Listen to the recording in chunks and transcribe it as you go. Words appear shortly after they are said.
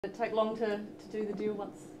Did it take long to do the deal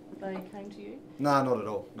once they came to you? No, not at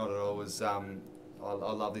all. Not at all. It was, I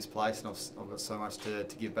love this place, and I've got so much to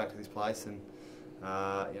give back to this place. And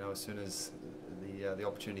as soon as the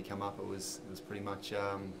opportunity came up, it was pretty much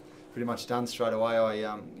done straight away.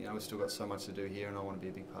 We've still got so much to do here, and I want to be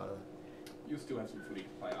a big part of that. You'll still have some footy to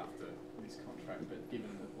play after this contract, but given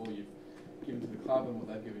all you've given to the club and what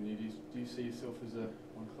they've given you, do you see yourself as a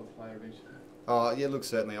one-club player eventually? Oh yeah, look,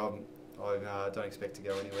 certainly I don't expect to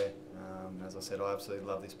go anywhere. As I said, I absolutely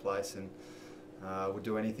love this place, and would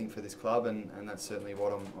do anything for this club, and that's certainly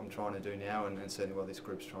what I'm trying to do now, and certainly what this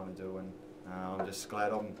group's trying to do. And I'm just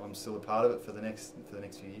glad I'm still a part of it for the next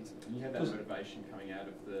few years. And you had that motivation coming out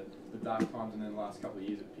of the dark times, and then the last couple of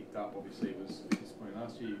years it picked up. Obviously, it was disappointing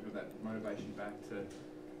last year. You've got that motivation back to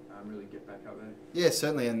really get back up there. Yeah,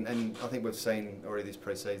 certainly, and I think we've seen already this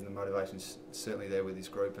pre-season the motivation's certainly there with this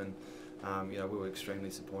group, and we were extremely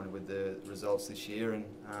disappointed with the results this year, and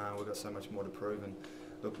we've got so much more to prove. And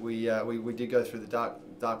look, we did go through the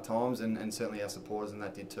dark times, and certainly our supporters and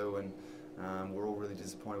that did too. And we're all really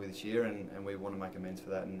disappointed with this year, and we want to make amends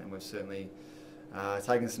for that. And we've certainly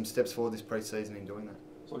taken some steps forward this pre-season in doing that.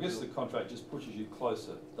 So I guess the contract just pushes you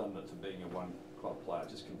closer, doesn't it, to being a one-club player?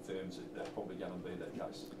 It just confirms that that's probably going to be that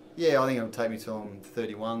case. Yeah, I think it'll take me till I'm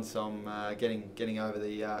 31, so I'm getting over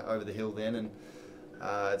the hill then, and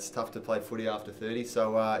it's tough to play footy after 30.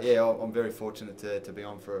 So I'm very fortunate to be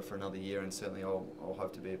on for another year, and certainly I'll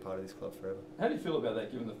hope to be a part of this club forever. How do you feel about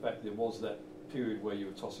that, given the fact there was that period where you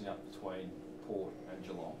were tossing up between Port and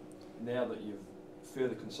Geelong? Now that you've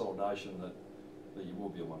further consolidation that you will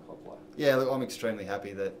be a one-club player. Yeah, look, I'm extremely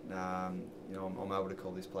happy that I'm able to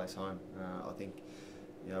call this place home. I think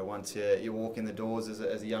once you walk in the doors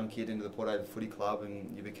as a young kid into the Port Adelaide Footy Club,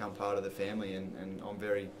 and you become part of the family, and I'm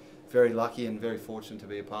very, very lucky and very fortunate to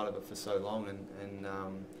be a part of it for so long. And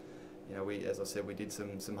as I said, we did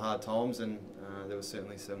some hard times, and there was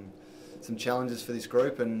certainly some challenges for this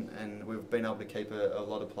group, and we've been able to keep a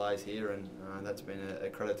lot of players here, and that's been a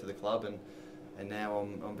credit to the club. And now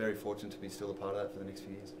I'm very fortunate to be still a part of that for the next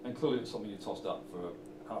few years. And clearly it's something you tossed up for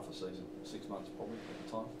half a season, 6 months probably at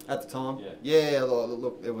the time. At the time, yeah.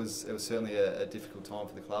 Look, it was certainly a difficult time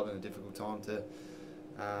for the club, and a difficult time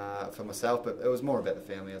for myself. But it was more about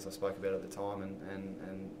the family, as I spoke about at the time,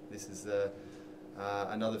 and this is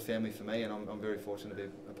another family for me, and I'm very fortunate to be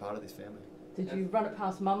a part of this family. Did you run it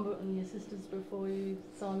past Mum and your sisters before you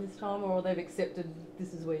signed this time, or they've accepted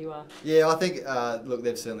this is where you are? Yeah, I think look,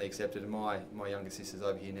 they've certainly accepted. My younger sister's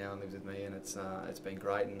over here now and lives with me, and it's been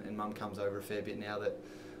great. And Mum comes over a fair bit now that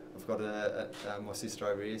I've got my sister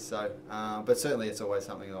over here. So, but certainly it's always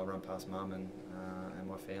something that I'll run past Mum and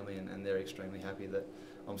my family, and they're extremely happy that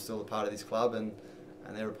I'm still a part of this club, and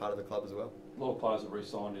they're a part of the club as well. A lot of players have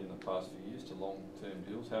re-signed in the past few years to long-term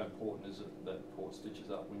deals. How important is it that Port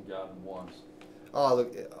stitches up Wingard and Wines? Oh,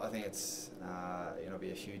 look, I think it's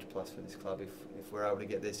be a huge plus for this club if we're able to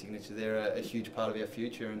get their signature. They're a huge part of our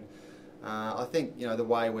future, and I think the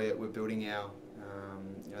way we're building our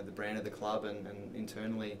the brand of the club, and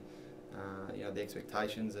internally the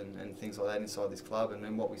expectations and things like that inside this club,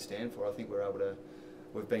 and what we stand for. I think we're able to.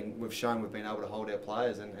 We've shown we've been able to hold our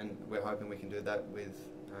players, and we're hoping we can do that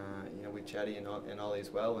with Chatty and Ollie as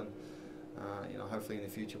well, and hopefully in the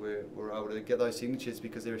future we're able to get those signatures,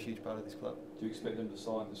 because they're a huge part of this club. Do you expect them to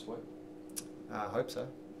sign this week? I hope so.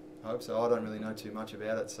 I don't really know too much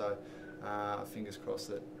about it, so fingers crossed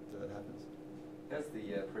that happens. How's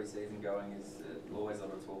the pre-season going? Is always a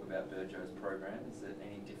lot of talk about Burjo's program. Is it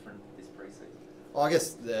any different this pre-season? I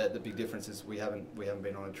guess the big difference is we haven't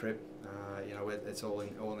been on a trip. It's all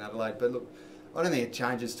in Adelaide. But look, I don't think it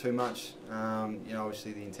changes too much.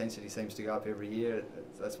 Obviously the intensity seems to go up every year.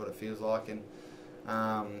 That's what it feels like, and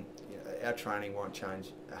our training won't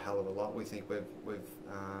change a hell of a lot. We think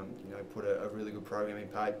we've put a really good program in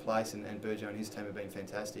place, and Burjo and his team have been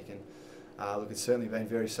fantastic. And look, it's certainly been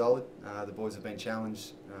very solid. The boys have been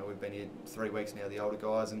challenged. We've been here 3 weeks now, the older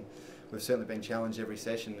guys, and we've certainly been challenged every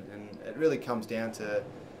session. And it really comes down to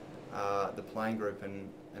the playing group and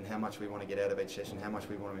how much we want to get out of each session, how much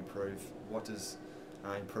we want to improve. What does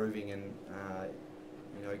improving and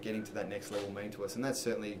getting to that next level mean to us? And that's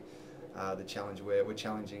certainly the challenge where we're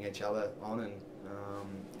challenging each other on, and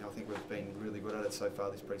I think we've been really good at it so far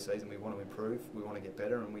this pre-season. We want to improve, we want to get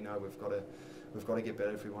better, and we know we've got to get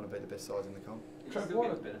better if we want to be the best sides in the comp. You still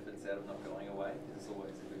get benefits out of not going away. It's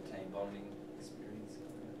always a good team bonding experience.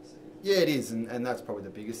 Yeah, it is, and that's probably the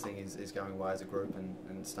biggest thing is going away as a group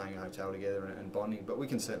and staying in a hotel together and bonding. But we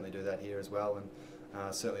can certainly do that here as well,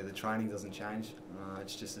 and certainly the training doesn't change.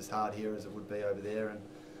 It's just as hard here as it would be over there, and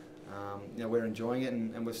we're enjoying it,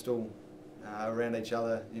 and we're still around each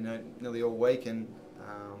other nearly all week, and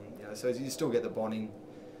You know, so you still get the bonding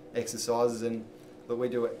exercises, and but we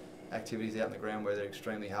do activities out in the ground where they're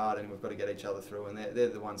extremely hard, and we've got to get each other through, and they're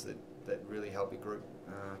the ones that really help your group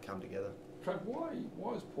come together. Trav,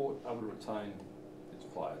 why is Port able to retain its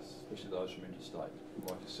players, especially those from interstate,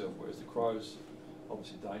 like yourself, whereas the Crows,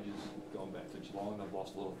 obviously Danger's gone back to Geelong, they've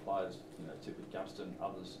lost a lot of players, you know, Tippett, Gunston,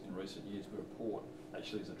 others in recent years, where Port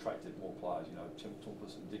actually has attracted more players, you know,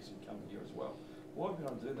 Tumpus and Dixon coming here as well. Why have you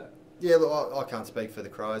able to do that? Yeah, look, I can't speak for the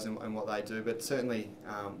Crows and what they do, but certainly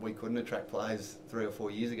we couldn't attract players 3 or 4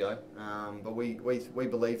 years ago. But we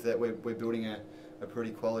believe that we're building a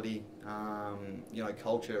pretty quality you know,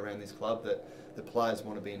 culture around this club that the players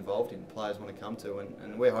want to be involved in, players want to come to,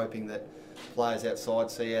 and we're hoping that players outside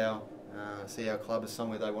see our club as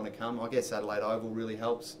somewhere they want to come. I guess Adelaide Oval really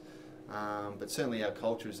helps, but certainly our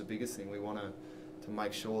culture is the biggest thing. We want to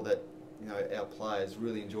make sure that, you know, our players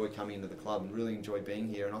really enjoy coming into the club and really enjoy being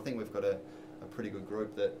here, and I think we've got a pretty good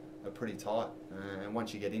group that are pretty tight, and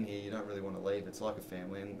once you get in here you don't really want to leave. It's like a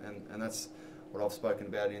family, and that's what I've spoken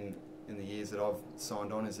about in the years that I've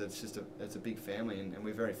signed on, is that it's a big family, and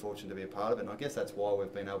we're very fortunate to be a part of it, and I guess that's why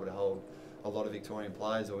we've been able to hold a lot of Victorian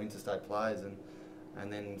players or interstate players,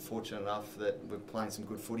 and then fortunate enough that we're playing some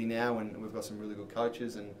good footy now, and we've got some really good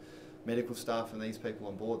coaches and medical staff and these people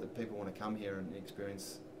on board, that people want to come here and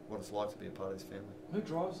experience what it's like to be a part of this family. Who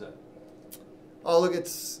drives that? Oh, look,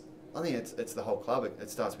 I think it's the whole club. It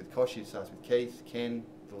starts with Koshi, it starts with Keith, Ken,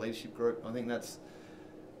 the leadership group. I think it's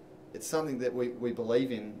something that we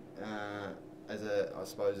believe in as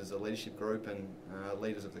a leadership group and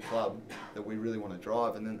leaders of the club, that we really want to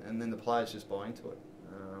drive, and then the players just buy into it,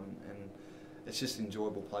 and it's just an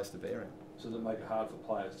enjoyable place to be around. So that make it hard for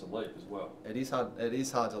players to leave as well. It is hard. It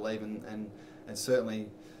is hard to leave, and certainly,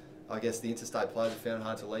 I guess the interstate players have found it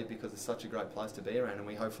hard to leave because it's such a great place to be around, and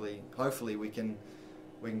we hopefully we can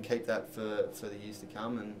keep that for the years to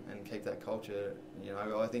come, and keep that culture. You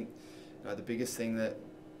know, I think, you know, the biggest thing that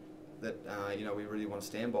you know, we really want to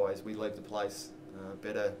stand by is we leave the place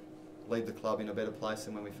leave the club in a better place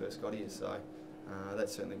than when we first got here. So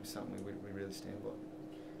that's certainly something we really stand by.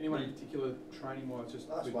 Anyone in particular training wise, just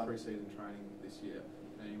Last with one. pre-season training this year?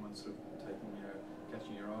 Anyone sort of taking, you know,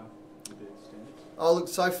 catching your eye with their standards? Oh, look,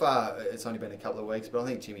 so far it's only been a couple of weeks, but I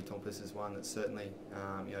think Jimmy Tumpus is one that's certainly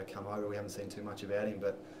you know, come over. We haven't seen too much about him,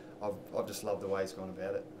 but I've just loved the way he's gone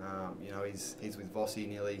about it. You know, he's with Vossi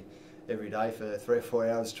nearly every day for 3 or 4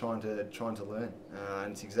 hours trying to learn,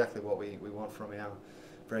 and it's exactly what we want from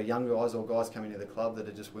our young guys, or guys coming to the club that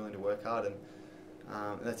are just willing to work hard, and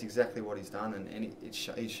that's exactly what he's done, and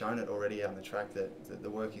he's shown it already out on the track, that the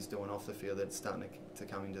work he's doing off the field, that's starting to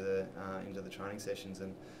come into the training sessions.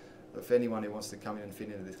 And for anyone who wants to come in and fit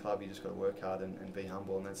into this club, you just got to work hard and be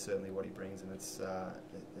humble, and that's certainly what he brings, and it's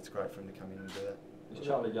great for him to come in and do that. Is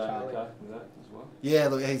Charlie going okay with that as well? Yeah,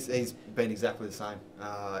 look, he's been exactly the same.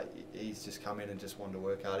 He's just come in and just wanted to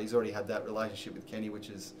work hard. He's already had that relationship with Kenny, which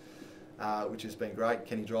has been great.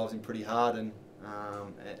 Kenny drives him pretty hard, and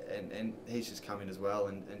he's just come in as well,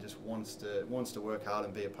 and just wants to work hard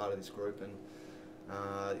and be a part of this group, and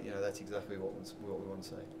you know, that's exactly what we want to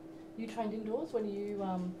see. You trained indoors when you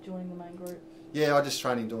joining the main group? Yeah, I just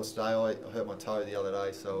trained indoors today. I hurt my toe the other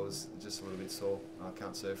day, so I was just a little bit sore. I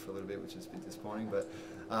can't surf for a little bit, which is a bit disappointing, but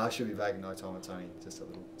I should be back in no time. It's only just a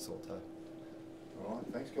little sore toe. All right,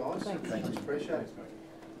 thanks guys. Thanks. Much appreciated. Thanks,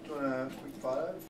 mate. Do you want a quick photo?